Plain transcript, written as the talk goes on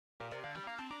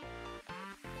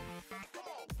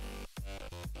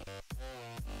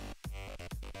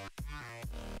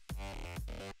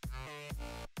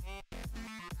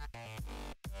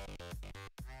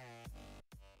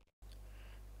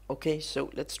Okay, so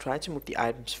let's try to move the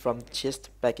items from the chest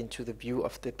back into the view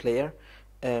of the player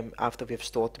after we have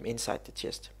stored them inside the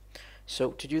chest.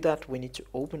 So to do that, we need to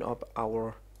open up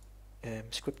our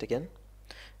script again,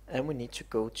 and we need to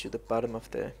go to the bottom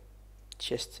of the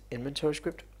chest inventory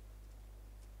script.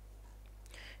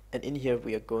 And in here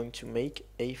we are going to make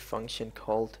a function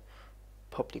called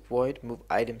public void move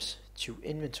items to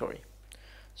inventory.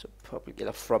 So public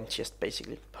from chest,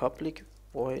 basically public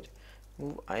void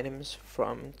move items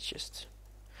from chest.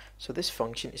 So this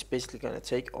function is basically going to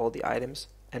take all the items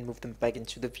and move them back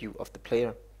into the view of the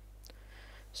player.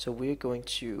 So we're going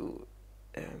to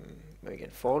make a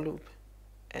for loop,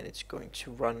 and it's going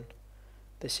to run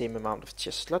the same amount of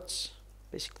chest slots,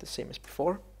 basically the same as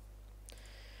before.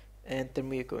 And then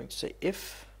we are going to say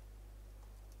if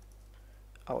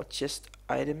our chest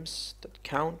items that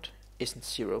count isn't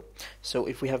 0. So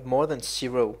if we have more than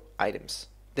 0 items,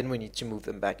 then we need to move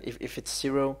them back. If it's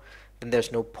 0, then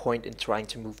there's no point in trying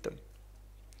to move them.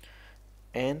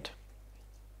 And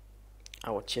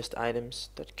our chest items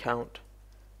that count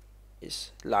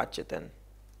is larger than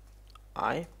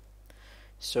I.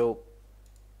 So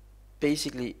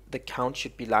basically the count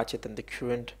should be larger than the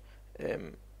current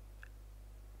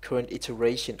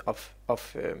iteration of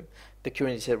the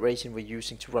current iteration we're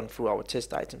using to run through our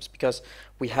test items, because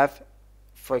we have,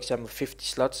 for example, 50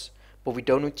 slots, but we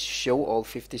don't need to show all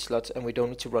 50 slots, and we don't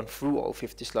need to run through all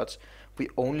 50 slots. We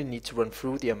only need to run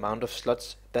through the amount of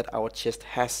slots that our chest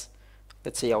has.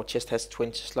 Let's say our chest has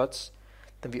 20 slots,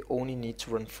 then we only need to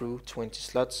run through 20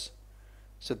 slots.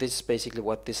 So this is basically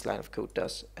what this line of code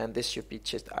does, and this should be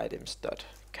chest items dot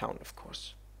count, of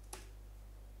course.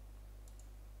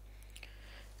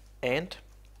 And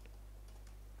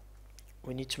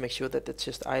we need to make sure that the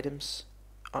chest items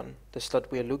on the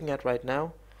slot we are looking at right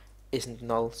now isn't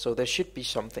null, so there should be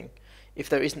something. If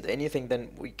there isn't anything,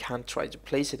 then we can't try to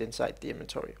place it inside the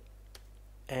inventory,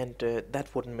 and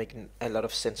that wouldn't make a lot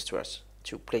of sense to us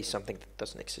to place something that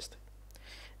doesn't exist.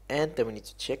 And then we need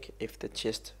to check if the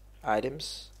chest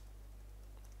items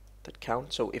that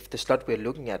count, so if the slot we're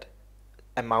looking at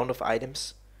amount of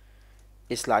items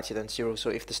is larger than 0, so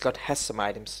if the slot has some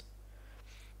items,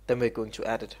 then we're going to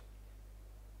add it.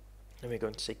 Then we're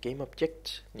going to say game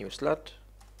object new slot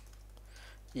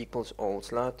equals all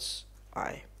slots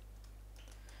I,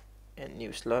 and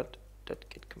new slot dot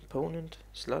get component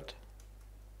slot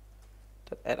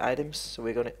dot add items. So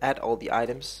we're going to add all the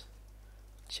items,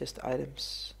 chest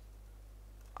items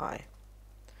I.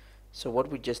 So what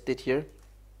we just did here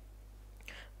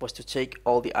was to take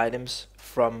all the items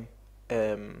from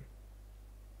oops,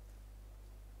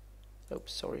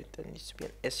 sorry, there needs to be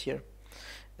an S here.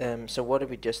 So what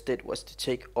we just did was to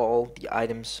take all the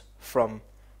items from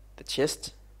the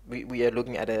chest. We are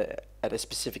looking at a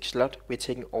specific slot. We're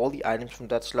taking all the items from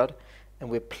that slot, and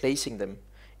we're placing them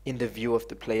in the view of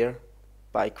the player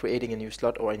by creating a new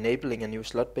slot, or enabling a new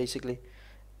slot basically,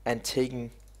 and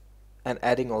taking and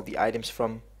adding all the items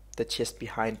from the chest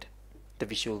behind the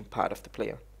visual part of the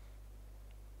player.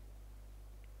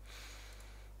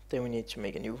 Then we need to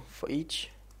make a new for each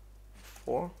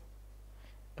for,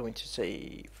 and we need to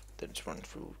say let's run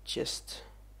through chest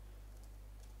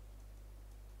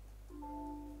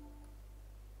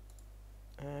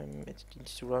it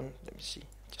needs to run, let me see,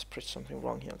 just press something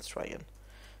wrong here, let's try again.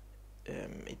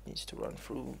 It needs to run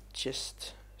through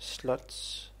chest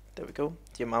slots, there we go,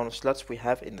 the amount of slots we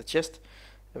have in the chest,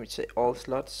 and we say all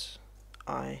slots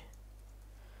I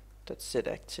dot set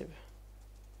active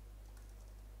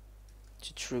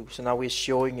to true. So now we're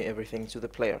showing everything to the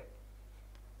player.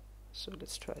 So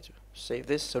let's try to save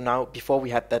this. So now, before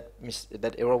we had that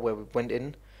error where we went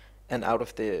in and out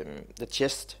of the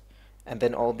chest, and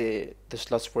then all the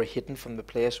slots were hidden from the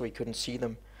player, so we couldn't see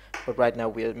them. But right now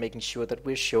we are making sure that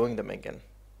we're showing them again.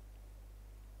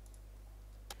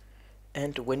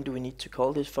 And when do we need to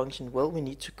call this function? Well, we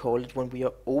need to call it when we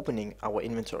are opening our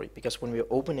inventory, because when we are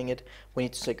opening it, we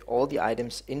need to take all the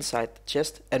items inside the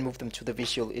chest and move them to the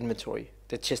visual inventory,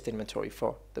 the chest inventory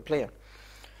for the player.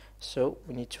 So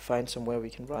we need to find somewhere we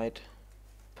can write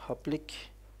public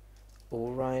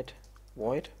override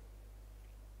void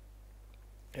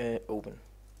open.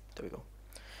 There we go.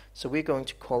 So we're going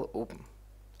to call open.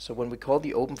 So when we call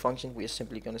the open function, we are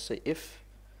simply going to say if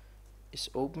is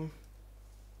open.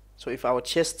 So if our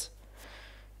chest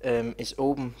is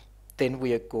open, then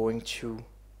we are going to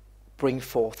bring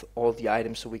forth all the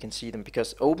items so we can see them,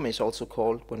 because open is also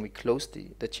called when we close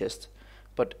the chest,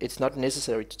 but it's not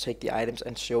necessary to take the items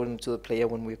and show them to the player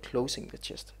when we're closing the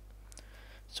chest.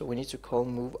 So we need to call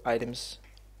move items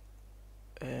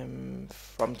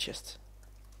from chest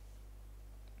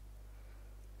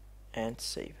and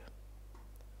save.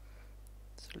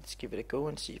 So So let's give it a go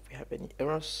and see if we have any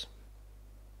errors.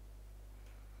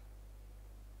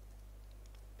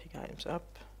 Pick items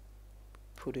up,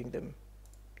 putting them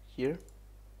here.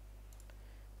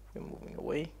 We're moving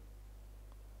away,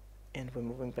 and we're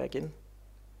moving back in,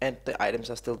 and the items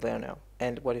are still there now.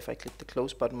 And what if I click the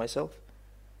close button myself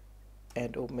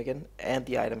and open again, and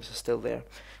the items are still there.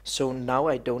 So now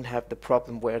I don't have the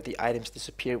problem where the items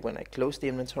disappear when I close the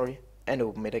inventory and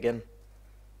open it again.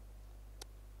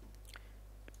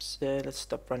 So let's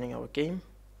stop running our game,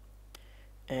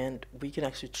 and we can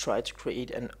actually try to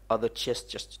create another chest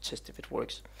just to test if it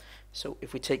works. So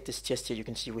if we take this chest here, you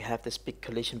can see we have this big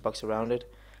collision box around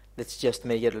it. Let's just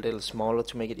make it a little smaller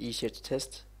to make it easier to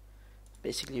test.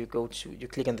 Basically you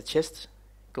click on the chest,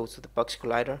 go to the box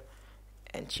collider,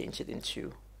 and change it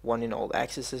into 1 in all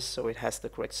axes so it has the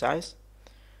correct size.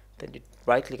 Then you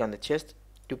right click on the chest,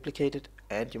 duplicate it,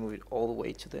 and you move it all the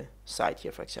way to the side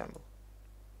here, for example.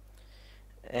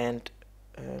 And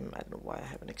I don't know why I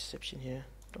have an exception here.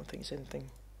 Don't think it's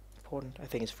anything important. I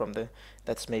think it's from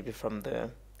that's maybe from the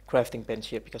crafting bench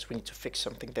here, because we need to fix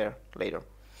something there later.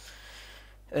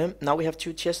 Now we have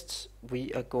 2 chests.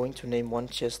 We are going to name one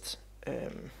chest. We're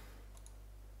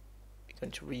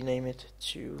going to rename it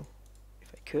to,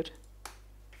 if I could,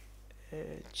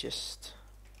 chest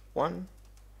 1.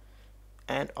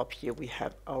 And up here we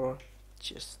have our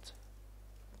chest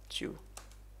 2.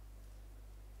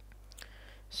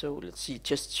 So let's see,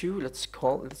 chest 2. Let's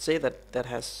say that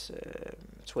has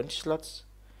 20 slots,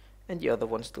 and the other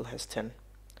one still has 10.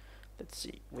 Let's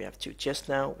see. We have 2 chests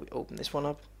now. We open this one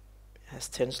up. Has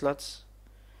 10 slots,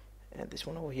 and this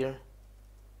one over here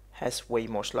has way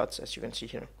more slots, as you can see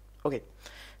here. Okay,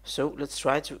 so let's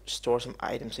try to store some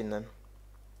items in them.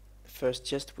 First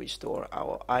chest we store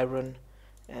our iron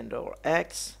and our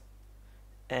axe,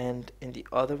 and in the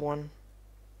other one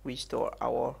we store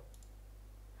our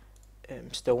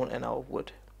stone and our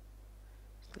wood.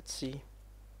 Let's see,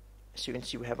 as you can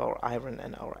see we have our iron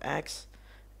and our axe,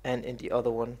 and in the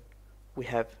other one we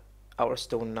have our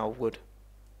stone and our wood.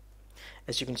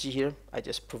 As you can see here, I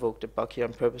just provoked a bug here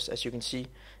on purpose. As you can see,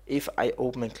 if I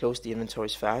open and close the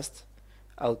inventories fast,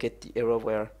 I'll get the error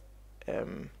where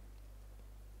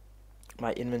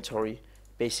my inventory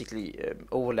basically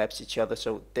overlaps each other,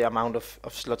 so the amount of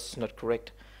slots is not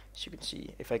correct. As you can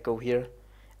see, if I go here,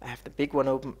 I have the big one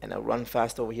open and I run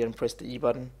fast over here and press the E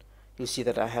button, you'll see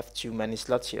that I have too many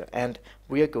slots here, and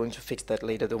we are going to fix that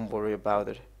later, don't worry about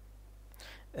it.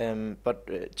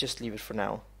 But just leave it for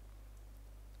now.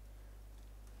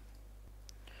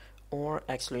 Or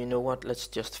actually, you know what, let's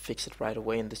just fix it right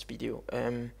away in this video.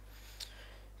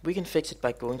 We can fix it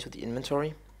by going to the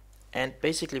inventory, and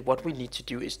basically what we need to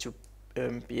do is to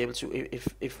be able to,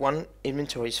 if one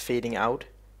inventory is fading out,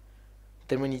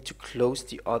 then we need to close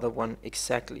the other one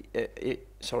exactly.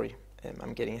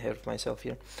 I'm getting ahead of myself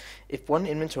here. If one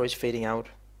inventory is fading out,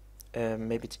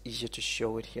 maybe it's easier to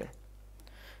show it here.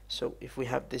 So if we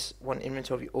have this one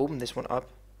inventory, we open this one up,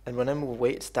 and when I move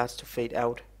away it starts to fade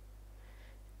out.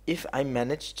 If I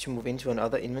manage to move into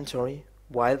another inventory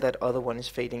while that other one is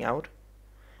fading out,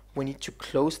 we need to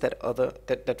close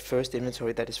that first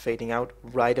inventory that is fading out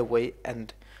right away,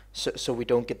 and so we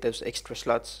don't get those extra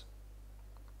slots.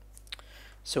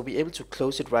 So we're able to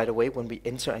close it right away when we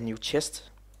enter a new chest.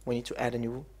 We need to add a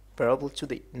new variable to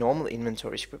the normal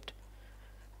inventory script.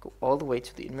 Go all the way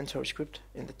to the inventory script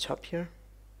in the top here.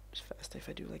 It's faster if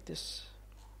I do like this.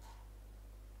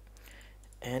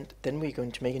 And then we're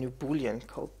going to make a new boolean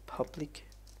called public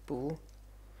bool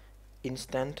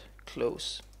instant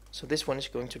close. So this one is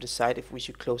going to decide if we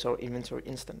should close our inventory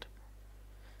instant.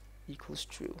 Equals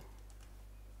true.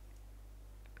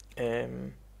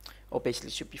 Or basically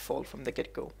should be false from the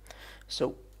get-go.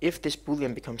 So if this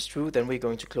boolean becomes true, then we're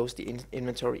going to close the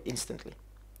inventory instantly.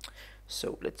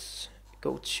 So let's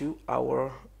go to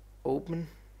our open.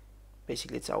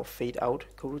 Basically it's our fade out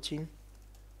coroutine.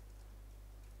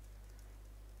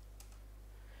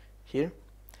 Here,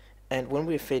 and when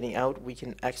we're fading out we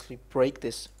can actually break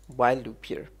this while loop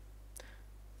here.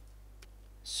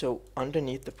 So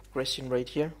underneath the progression rate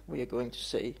here we are going to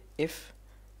say if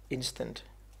instant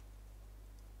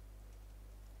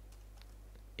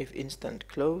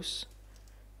close,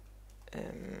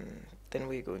 then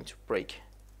we're going to break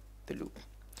the loop.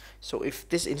 So if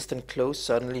this instant close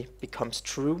suddenly becomes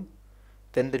true,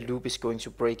 then the loop is going to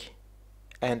break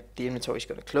and the inventory is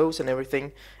going to close and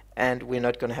everything, and we're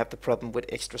not going to have the problem with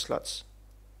extra slots.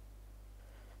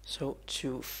 So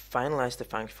to finalize the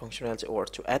functionality, or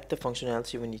to add the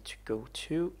functionality, we need to go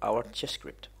to our chest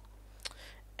script,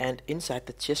 and inside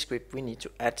the chest script we need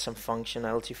to add some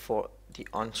functionality for the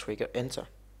on-trigger enter.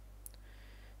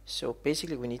 So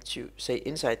basically we need to say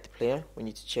inside the player, we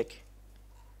need to check,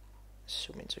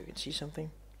 zoom in so you can see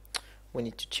something. We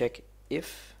need to check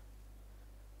if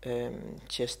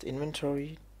chest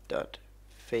inventory dot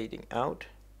fading out.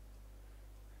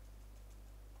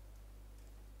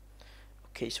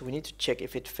 Okay, so we need to check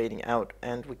if it's fading out,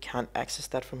 and we can't access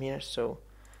that from here, so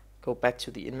go back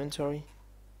to the inventory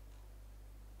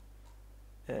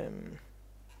and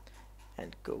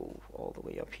go all the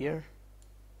way up here.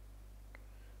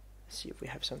 See if we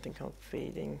have something called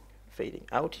fading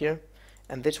out here,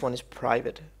 and this one is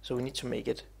private, so we need to make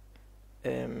it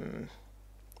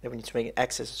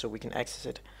access so we can access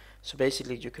it. So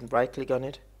basically you can right click on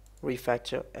it,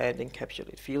 refactor and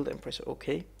encapsulate field and press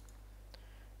OK,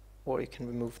 or you can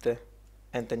remove the,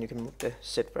 and then you can remove the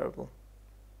set variable.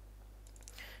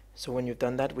 So when you've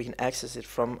done that, we can access it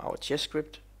from our chest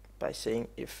script by saying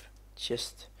if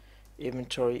chest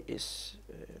inventory is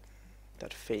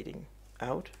that fading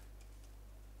out,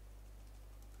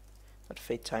 not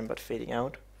fade time but fading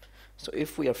out. So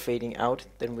if we are fading out,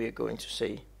 then we are going to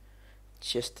say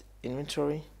chest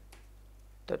inventory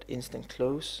dot instant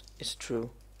close is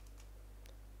true,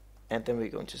 and then we're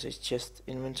going to say chest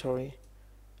inventory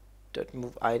dot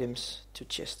move items to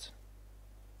chest.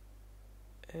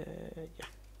 Yeah.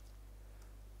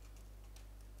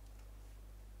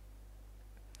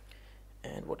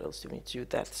 And what else do we need to do?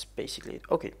 That's basically it.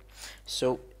 Okay,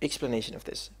 so explanation of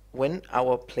this. When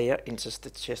our player enters the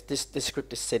chest, this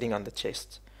script is setting on the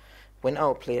chest. When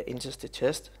our player enters the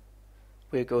chest,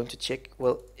 we're going to check,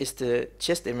 well, is the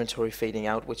chest inventory fading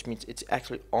out, which means it's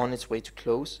actually on its way to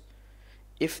close.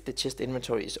 If the chest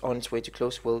inventory is on its way to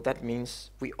close, well, that means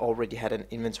we already had an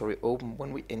inventory open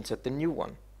when we entered the new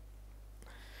one.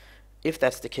 If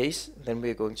that's the case, then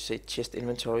we're going to say chest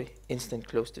inventory instant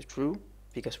close to true,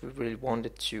 because we really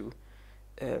wanted to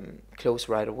close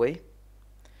right away.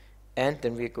 And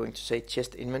then we're going to say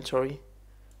chest inventory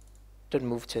dot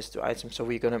move chest to items. So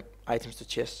we're gonna items to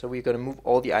chest. So we're gonna move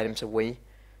all the items away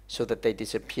so that they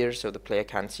disappear, so the player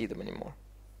can't see them anymore.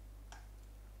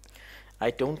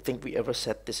 I don't think we ever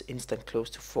set this instant close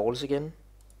to false again.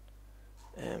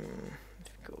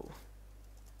 Go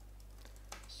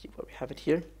see where we have it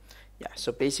here. Yeah.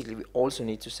 So basically, we also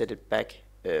need to set it back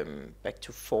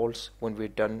to false when we're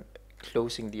done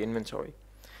closing the inventory,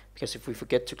 because if we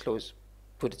forget to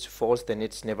put it to false, then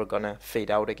it's never gonna fade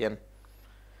out again.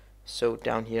 So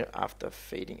down here, after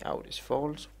fading out is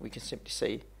false, we can simply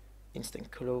say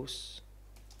instant close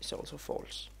is also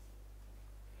false.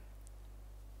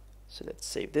 So let's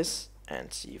save this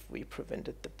and see if we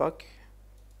prevented the bug.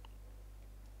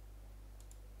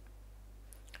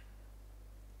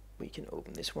 We can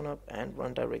open this one up and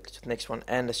run directly to the next one,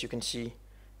 and as you can see,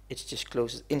 it just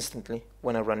closes instantly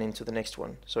when I run into the next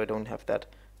one, so I don't have that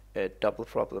double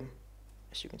problem.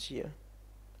 As you can see here,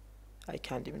 I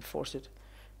can't even force it.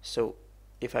 So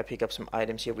if I pick up some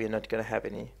items here, we're not going to have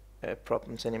any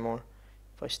problems anymore.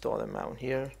 If I store them down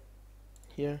here,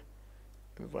 and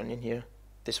run in here,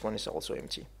 this one is also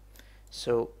empty.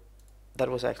 So that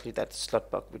was actually that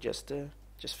slot bug we just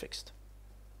fixed.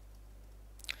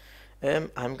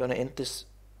 I'm going to end this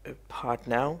part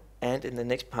now, and in the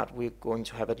next part we're going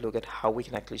to have a look at how we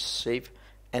can actually save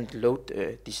and load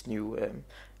this new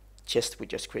chest we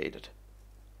just created.